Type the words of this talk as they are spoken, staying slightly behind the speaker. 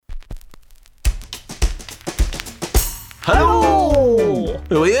Hello!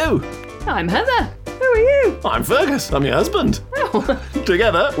 Who are you? I'm Heather. Who are you? I'm Fergus. I'm your husband. Oh.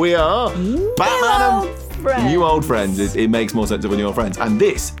 Together, we are Batman Old friends. New Old Friends. It makes more sense when you're friends. And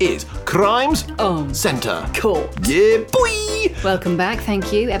this is Crimes Centre. Cool. Yeah, boy! Welcome back,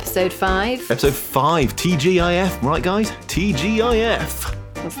 thank you. Episode 5. Episode 5, TGIF. Right, guys? TGIF.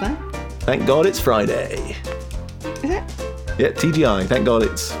 What's that? Thank God it's Friday. Is it? Yeah, TGI. Thank God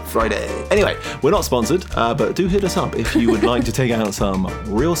it's Friday. Anyway, we're not sponsored, but do hit us up if you would like to take out some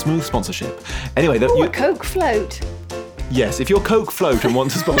real smooth sponsorship. Anyway, Ooh, a Coke float. Yes, if you're Coke Float and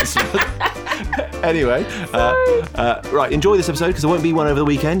want to sponsor. Anyway, right, enjoy this episode because there won't be one over the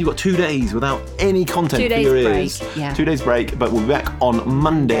weekend. You've got 2 days without any content 2 days for your ears. break, yeah. 2 days break, but we'll be back on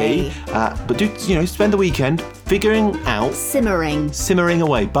Monday. But do, spend the weekend figuring out, simmering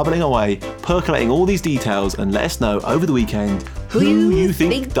away, bubbling away, percolating all these details, and let us know over the weekend who you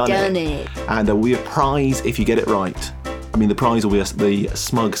think done it. And there will be a prize if you get it right. I mean, the prize will be the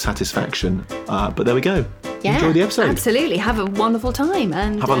smug satisfaction. But there we go. Yeah, enjoy the episode. Absolutely. Have a wonderful time.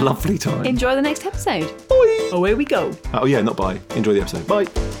 And Have a lovely time. enjoy the next episode. Bye. Away we go. Oh, yeah, not bye. Enjoy the episode. Bye.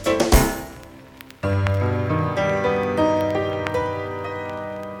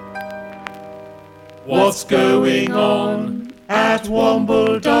 What's going on at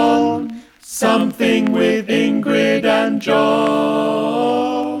Wombledon? Something with Ingrid and John.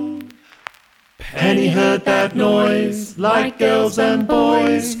 Penny heard that noise like girls and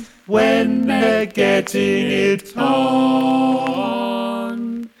boys when they're getting it on.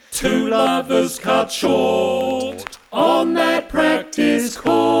 Two lovers cut short on that practice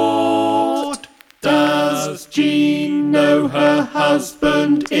court. Does Jean know her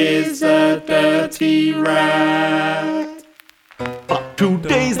husband is a dirty rat? But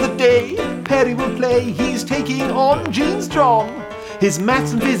today's the day Perry will play. He's taking on Jean Strong. His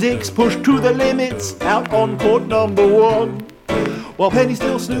maths and physics pushed to the limits out on court number 1. While Penny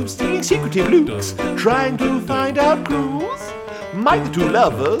still snoops, stealing secretive looks, trying to find out clues. Might the two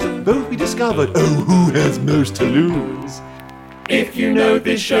lovers both be discovered? Oh, who has most to lose? If you know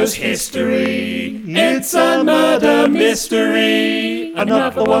this show's history, it's a murder mystery.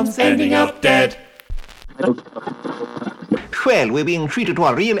 Another one's ending up dead. Well, we're being treated to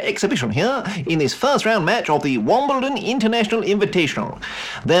a real exhibition here in this first round match of the Wimbledon International Invitational.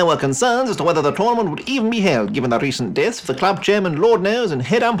 There were concerns as to whether the tournament would even be held given the recent deaths of the club chairman Lord Nose and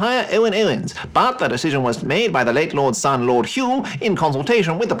head umpire Owen Owens, but the decision was made by the late Lord's son Lord Hugh in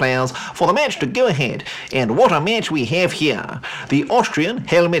consultation with the players for the match to go ahead. And what a match we have here. The Austrian,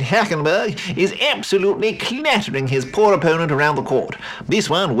 Helmut Hackenberg, is absolutely clattering his poor opponent around the court. This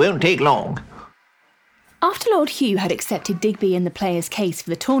one won't take long. After Lord Hugh had accepted Digby and the players' case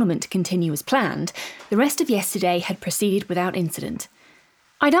for the tournament to continue as planned, the rest of yesterday had proceeded without incident.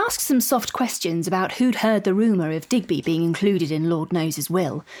 I'd asked some soft questions about who'd heard the rumour of Digby being included in Lord Nose's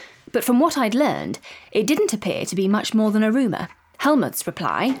will, but from what I'd learned, it didn't appear to be much more than a rumour. Helmut's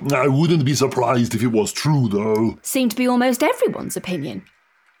reply, I wouldn't be surprised if it was true, though, seemed to be almost everyone's opinion.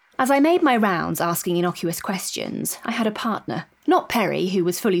 As I made my rounds asking innocuous questions, I had a partner. Not Perry, who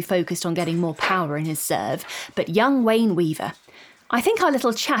was fully focused on getting more power in his serve, but young Wayne Weaver. I think our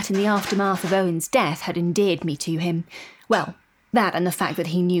little chat in the aftermath of Owen's death had endeared me to him. Well, that and the fact that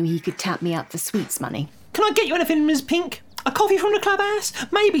he knew he could tap me up for sweets money. Can I get you anything, Ms. Pink? A coffee from the clubhouse?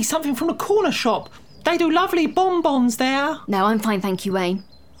 Maybe something from the corner shop. They do lovely bonbons there. No, I'm fine, thank you, Wayne.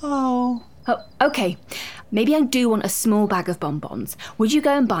 Oh, OK. Maybe I do want a small bag of bonbons. Would you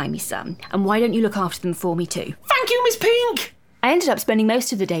go and buy me some? And why don't you look after them for me too? thank you, Miss Pink. I ended up spending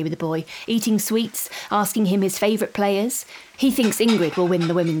most of the day with the boy, eating sweets, asking him his favourite players. He thinks Ingrid will win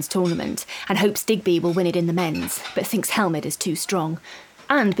the women's tournament and hopes Digby will win it in the men's, but thinks Helmut is too strong,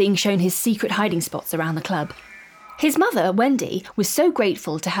 and being shown his secret hiding spots around the club. His mother, Wendy, was so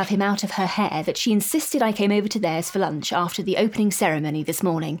grateful to have him out of her hair that she insisted I came over to theirs for lunch after the opening ceremony this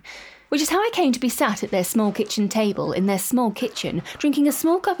morning, which is how I came to be sat at their small kitchen table in their small kitchen, drinking a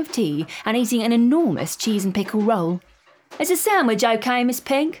small cup of tea and eating an enormous cheese and pickle roll. Is a sandwich okay, Miss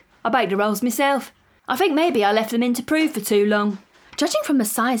Pink? I baked the rolls myself. I think maybe I left them in to prove for too long. Judging from the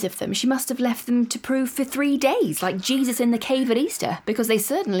size of them, she must have left them to prove for 3 days, like Jesus in the cave at Easter, because they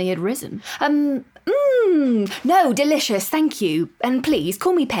certainly had risen. No, delicious, thank you. And please,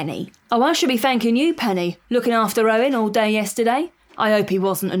 call me Penny. Oh, I should be thanking you, Penny, looking after Owen all day yesterday. I hope he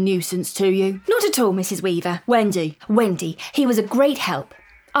wasn't a nuisance to you. Not at all, Mrs. Weaver. Wendy, he was a great help.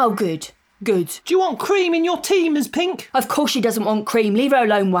 Oh, good. Do you want cream in your tea, Ms. Pink? Of course she doesn't want cream. Leave her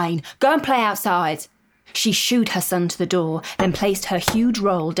alone, Wayne. Go and play outside. She shooed her son to the door, then placed her huge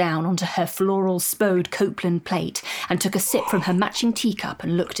roll down onto her floral spode Copeland plate and took a sip from her matching teacup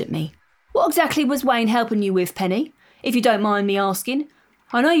and looked at me. What exactly was Wayne helping you with, Penny? if you don't mind me asking?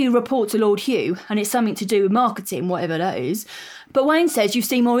 I know you report to Lord Hugh, and it's something to do with marketing, whatever that is, but Wayne says you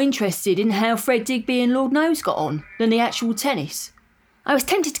seem more interested in how Fred Digby and Lord Nose got on than the actual tennis. I was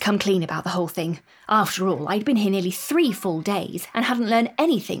tempted to come clean about the whole thing. After all, I'd been here nearly 3 full days and hadn't learned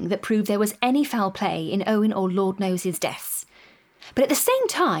anything that proved there was any foul play in Owen or Lord Nose's deaths. But at the same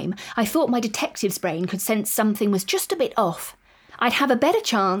time, I thought my detective's brain could sense something was just a bit off. I'd have a better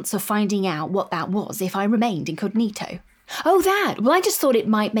chance of finding out what that was if I remained incognito. Oh, that? Well, I just thought it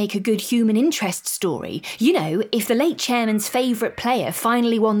might make a good human interest story. You know, if the late chairman's favourite player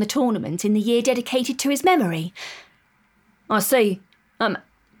finally won the tournament in the year dedicated to his memory. I see.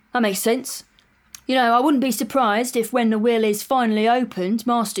 That makes sense. You know, I wouldn't be surprised if when the will is finally opened,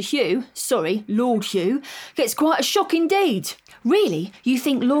 Lord Hugh, gets quite a shock indeed. Really? You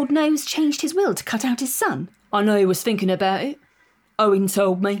think Lord Nose changed his will to cut out his son? I know he was thinking about it. Owen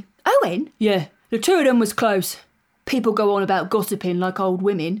told me. Owen? Yeah, the two of them was close. People go on about gossiping like old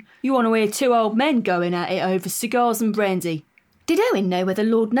women. You want to hear 2 old men going at it over cigars and brandy. Did Owen know whether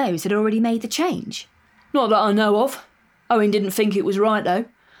Lord Nose had already made the change? Not that I know of. Owen didn't think it was right, though.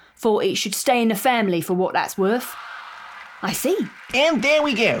 Thought it should stay in the family for what that's worth. I see. And there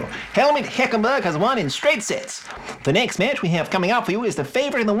we go. Helmut Heckenberg has won in straight sets. The next match we have coming up for you is the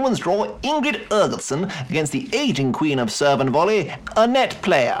favourite in the women's draw, Ingrid Ergelson, against the ageing queen of serve and volley, Annette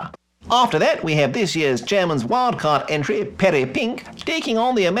Player. After that, we have this year's chairman's wildcard entry, Perry Pink, taking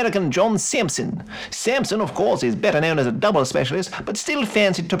on the American John Sampson. Sampson, of course, is better known as a double specialist, but still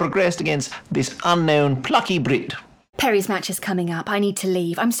fancied to progress against this unknown plucky Brit. Perry's match is coming up. I need to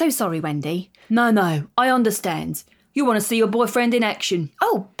leave. I'm so sorry, Wendy. No, I understand. You want to see your boyfriend in action.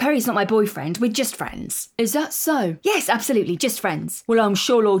 Oh, Perry's not my boyfriend. We're just friends. Is that so? Yes, absolutely, just friends. Well, I'm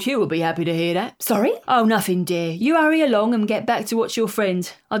sure Lord Hugh will be happy to hear that. Sorry? Oh, nothing, dear. You hurry along and get back to watch your friend.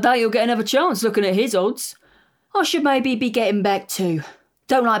 I doubt you'll get another chance looking at his odds. I should maybe be getting back too.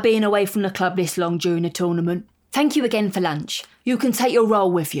 Don't like being away from the club this long during a tournament. Thank you again for lunch. You can take your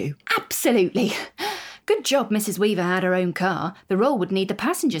roll with you. Absolutely. Good job Mrs. Weaver had her own car. The roll would need the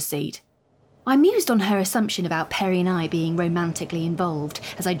passenger seat. I mused on her assumption about Perry and I being romantically involved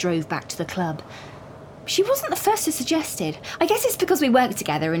as I drove back to the club. She wasn't the first to suggest it. I guess it's because we work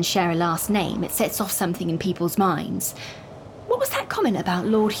together and share a last name. It sets off something in people's minds. What was that comment about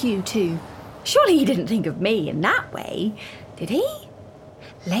Lord Hugh too? Surely he didn't think of me in that way, did he?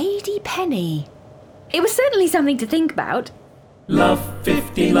 Lady Penny. It was certainly something to think about. Love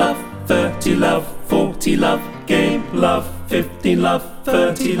 50, love 30, love 40, love game. Love 15, love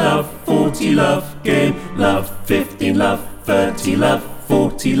 30, love 40, love game. Love 15, love 30, love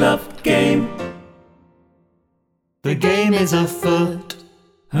 40, love game. The game is afoot.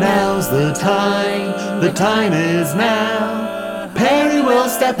 Now's the time is now. Perry will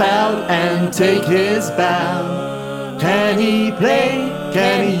step out and take his bow. Can he play?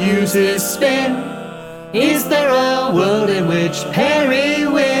 Can he use his spin? Is there a world in which Perry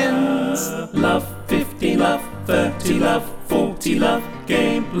wins? Love 50, love 30, love 40, love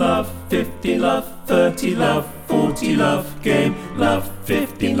game. Love 50, love 30, love 40, love game. Love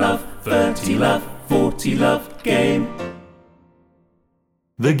 15, love 30, love 40, love game.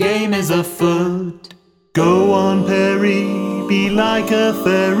 The game is afoot. Go on, Perry, be like a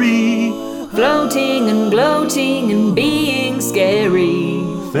fairy, Floating and gloating and being scary.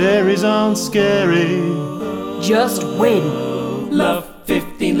 fairies aren't scary. Just win. Love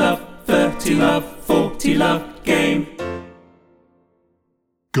 15, love 30, love 40, love game.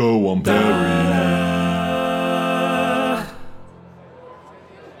 Go on, Perry.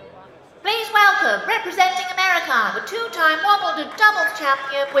 Please welcome, representing America, the 2-time Wimbledon doubles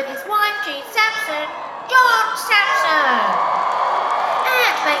champion with his wife Jean Sampson, John Sampson.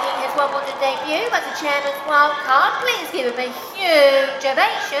 And making his Wimbledon debut as the chairman's wildcard, please give him a huge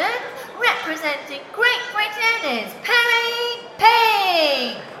ovation. Representing Great Britain is Perry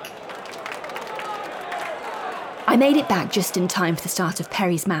Pink. I made it back just in time for the start of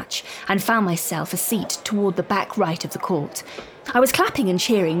Perry's match and found myself a seat toward the back right of the court. I was clapping and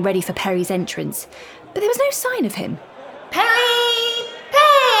cheering, ready for Perry's entrance, but there was no sign of him. Perry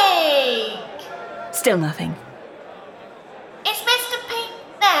Pink! Still nothing. Is Mr. Pink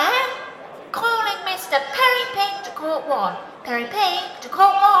there? Calling Mr. Perry Pink to court 1. Perry Pink to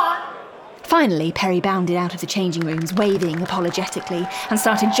court 1. Finally, Perry bounded out of the changing rooms, waving apologetically, and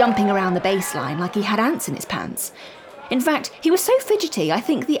started jumping around the baseline like he had ants in his pants. In fact, he was so fidgety, I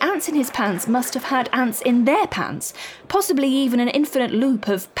think the ants in his pants must have had ants in their pants, possibly even an infinite loop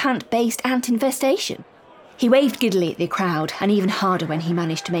of pant-based ant infestation. He waved giddily at the crowd, and even harder when he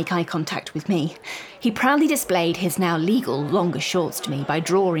managed to make eye contact with me. He proudly displayed his now legal longer shorts to me by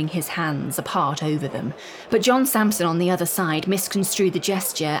drawing his hands apart over them. But John Sampson on the other side misconstrued the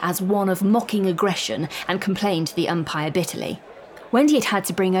gesture as one of mocking aggression and complained to the umpire bitterly. Wendy had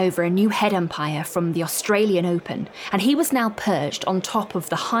to bring over a new head umpire from the Australian Open, and he was now perched on top of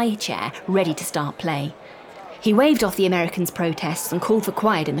the high chair, ready to start play. He waved off the Americans' protests and called for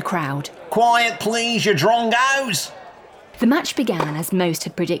quiet in the crowd. Quiet, please, you drongos! The match began as most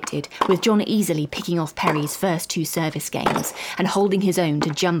had predicted, with John easily picking off Perry's first 2 service games and holding his own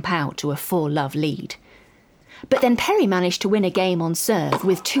to jump out to a 4-love lead. But then Perry managed to win a game on serve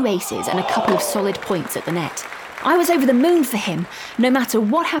with 2 aces and a couple of solid points at the net. I was over the moon for him. No matter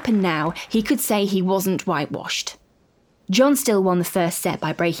what happened now, he could say he wasn't whitewashed. John still won the first set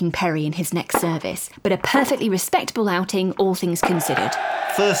by breaking Perry in his next service, but a perfectly respectable outing, all things considered.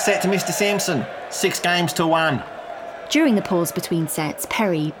 First set to Mr. Sampson, 6-1. During the pause between sets,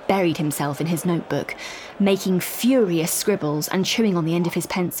 Perry buried himself in his notebook, making furious scribbles and chewing on the end of his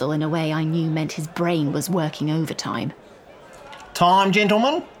pencil in a way I knew meant his brain was working overtime. Time,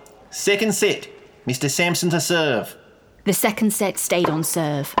 gentlemen. Second set, Mr. Sampson to serve. The second set stayed on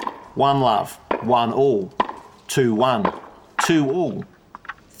serve. 1-1, 1-all. 2-1, 2-all.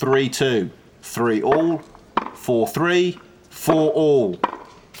 3-2, 3-all. 4-3, 4-all.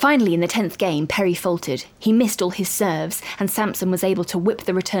 Finally, in the 10th game, Perry faltered. He missed all his serves, and Sampson was able to whip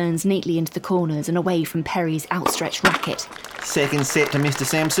the returns neatly into the corners and away from Perry's outstretched racket. Second set to Mr.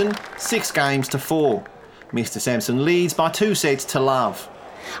 Sampson, 6-4. Mr. Sampson leads by 2 sets to love.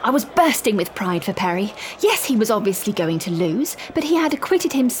 I was bursting with pride for Perry. Yes, he was obviously going to lose, but he had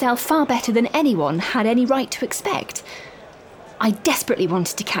acquitted himself far better than anyone had any right to expect. I desperately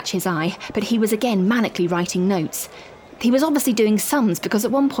wanted to catch his eye, but he was again manically writing notes. He was obviously doing sums because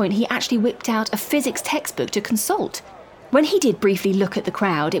at one point he actually whipped out a physics textbook to consult. When he did briefly look at the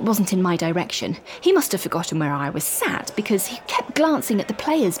crowd, it wasn't in my direction. He must have forgotten where I was sat because he kept glancing at the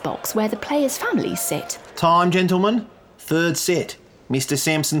players' box where the players' families sit. Time, gentlemen. Third set. Mr.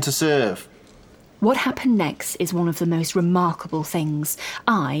 Sampson to serve. What happened next is one of the most remarkable things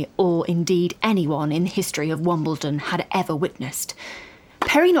I, or indeed anyone in the history of Wimbledon, had ever witnessed.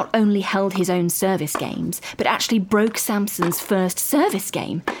 Perry not only held his own service games, but actually broke Sampson's first service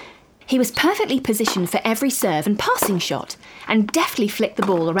game. He was perfectly positioned for every serve and passing shot, and deftly flicked the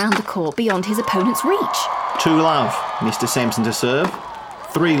ball around the court beyond his opponent's reach. 2-love, Mr. Sampson to serve.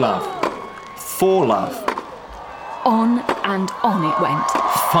 3-love. 4-love. On and on it went.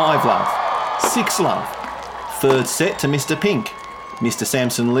 5-love. 6-love. Third set to Mr. Pink. Mr.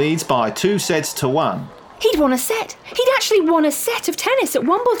 Sampson leads by 2 sets to 1. He'd won a set. He'd actually won a set of tennis at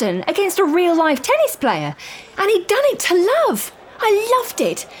Wimbledon against a real-life tennis player. And he'd done it to love. I loved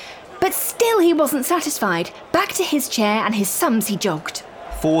it. But still he wasn't satisfied. Back to his chair and his sums he jogged.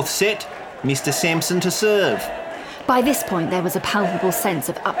 Fourth set, Mr. Sampson to serve. By this point there was a palpable sense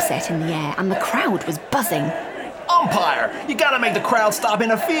of upset in the air and the crowd was buzzing. Umpire, you gotta make the crowd stop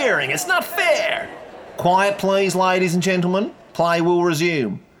interfering. It's not fair. Quiet, please, ladies and gentlemen. Play will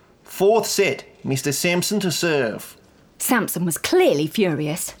resume. Fourth set, Mr. Sampson to serve. Sampson was clearly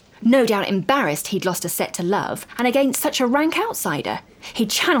furious. No doubt embarrassed he'd lost a set to love, and against such a rank outsider. He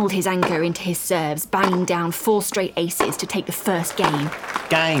channeled his anger into his serves, banging down 4 straight aces to take the first game.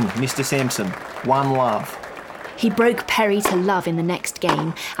 Game, Mr. Sampson. 1-love. He broke Perry to love in the next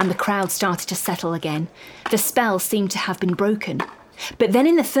game, and the crowd started to settle again. The spell seemed to have been broken. But then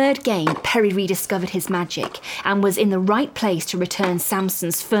in the third game, Perry rediscovered his magic and was in the right place to return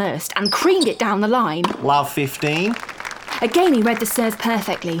Sampson's first and creamed it down the line. Love 15. Again he read the serve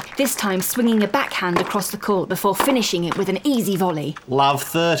perfectly, this time swinging a backhand across the court before finishing it with an easy volley. Love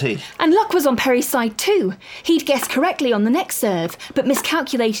 30. And luck was on Perry's side too. He'd guessed correctly on the next serve, but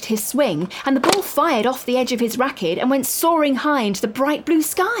miscalculated his swing, and the ball fired off the edge of his racket and went soaring high into the bright blue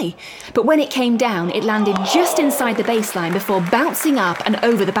sky. But when it came down, it landed just inside the baseline before bouncing up and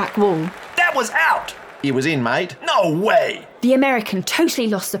over the back wall. That was out! It was in, mate. No way! The American totally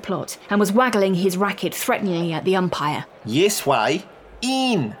lost the plot and was waggling his racket threateningly at the umpire. Yes way.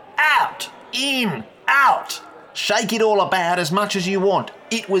 In, out, in, out. Shake it all about as much as you want.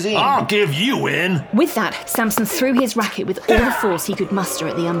 It was in. I'll give you in. With that, Sampson threw his racket with all the force he could muster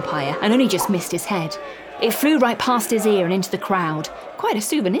at the umpire and only just missed his head. It flew right past his ear and into the crowd. Quite a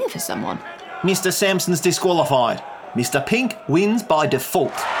souvenir for someone. Mr. Sampson's disqualified. Mr. Pink wins by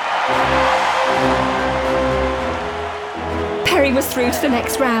default. Perry was through to the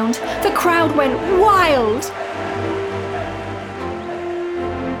next round. The crowd went wild.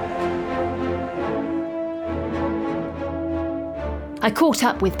 I caught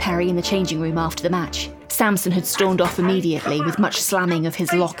up with Perry in the changing room after the match. Samson had stormed off immediately, with much slamming of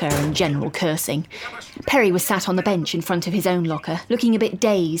his locker and general cursing. Perry was sat on the bench in front of his own locker, looking a bit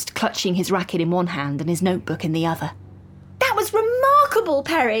dazed, clutching his racket in one hand and his notebook in the other. That was remarkable,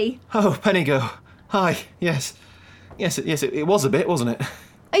 Perry. Oh, Penny girl. Hi. Yes, it was a bit, wasn't it?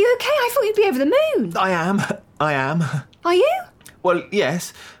 Are you okay? I thought you'd be over the moon. I am. Are you? Well,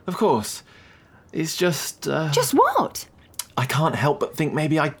 yes, of course. It's just... Just what? I can't help but think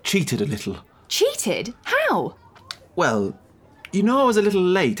maybe I cheated a little. Cheated? How? Well, you know I was a little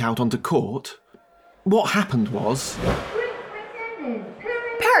late out onto court. What happened was...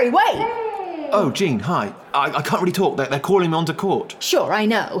 Perry, wait! Oh, Jean, hi. I can't really talk. They're calling me onto court. Sure, I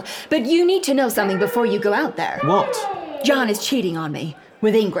know. But you need to know something before you go out there. What? John is cheating on me.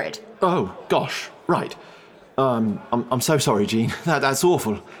 With Ingrid. Oh, gosh. Right. I'm so sorry, Jean. That's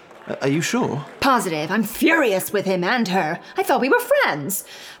awful. Are you sure? Positive. I'm furious with him and her. I thought we were friends.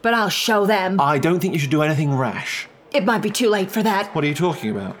 But I'll show them. I don't think you should do anything rash. It might be too late for that. What are you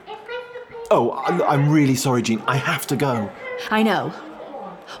talking about? Oh, I'm really sorry, Jean. I have to go. I know.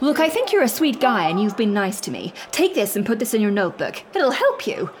 Look, I think you're a sweet guy and you've been nice to me. Take this and put this in your notebook. It'll help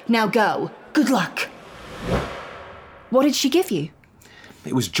you. Now go. Good luck. What did she give you?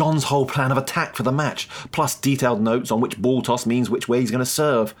 It was John's whole plan of attack for the match, plus detailed notes on which ball toss means which way he's going to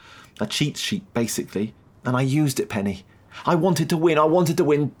serve. A cheat sheet, basically. And I used it, Penny. I wanted to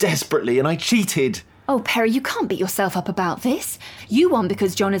win desperately, and I cheated. Oh, Perry, you can't beat yourself up about this. You won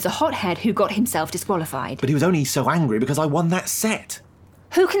because John is a hothead who got himself disqualified. But he was only so angry because I won that set.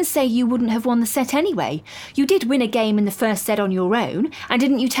 Who can say you wouldn't have won the set anyway? You did win a game in the first set on your own, and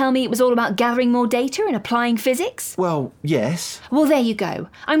didn't you tell me it was all about gathering more data and applying physics? Well, yes. Well, there you go.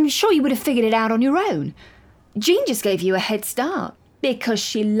 I'm sure you would have figured it out on your own. Jean just gave you a head start. Because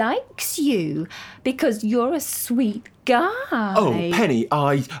she likes you. Because you're a sweet guy. Oh, Penny,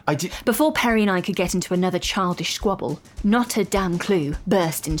 I did... Before Perry and I could get into another childish squabble, Not a Damn Clue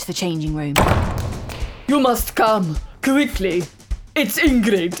burst into the changing room. You must come, quickly. It's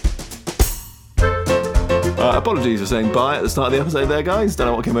Ingrid. Apologies for saying bye at the start of the episode there, guys. Don't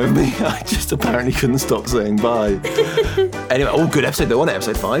know what came over me. I just apparently couldn't stop saying bye. Anyway, good episode though, wasn't it?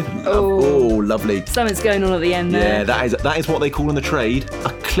 Episode 5. Oh, lovely. Something's going on at the end there. Yeah, that is what they call in the trade a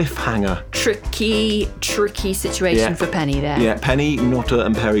cliffhanger. Tricky situation for Penny there. Yeah, Penny, Nutter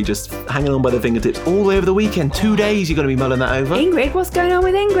and Perry just hanging on by their fingertips all the way over the weekend. 2 days you're going to be mulling that over. Ingrid, what's going on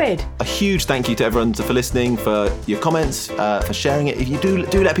with Ingrid? A huge thank you to everyone for listening, for your comments, for sharing it. If you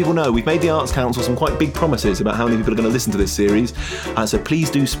do let people know, we've made the Arts Council some quite big promises about how many people are going to listen to this series. So please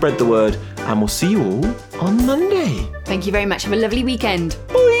do spread the word, and we'll see you all on Monday. Thank you very much. Have a lovely weekend.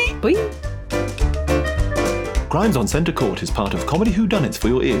 Bye. Bye. Crimes on Centre Court is part of Comedy Whodunits for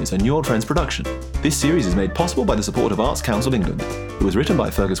Your Ears, a New Old Friends production. This series is made possible by the support of Arts Council England. It was written by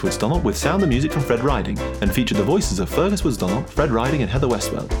Fergus Woods-Donald with sound and music from Fred Riding, and featured the voices of Fergus Woods-Donald, Fred Riding and Heather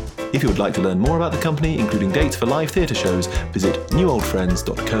Westwell. If you would like to learn more about the company, including dates for live theatre shows, visit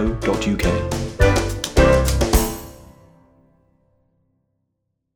newoldfriends.co.uk.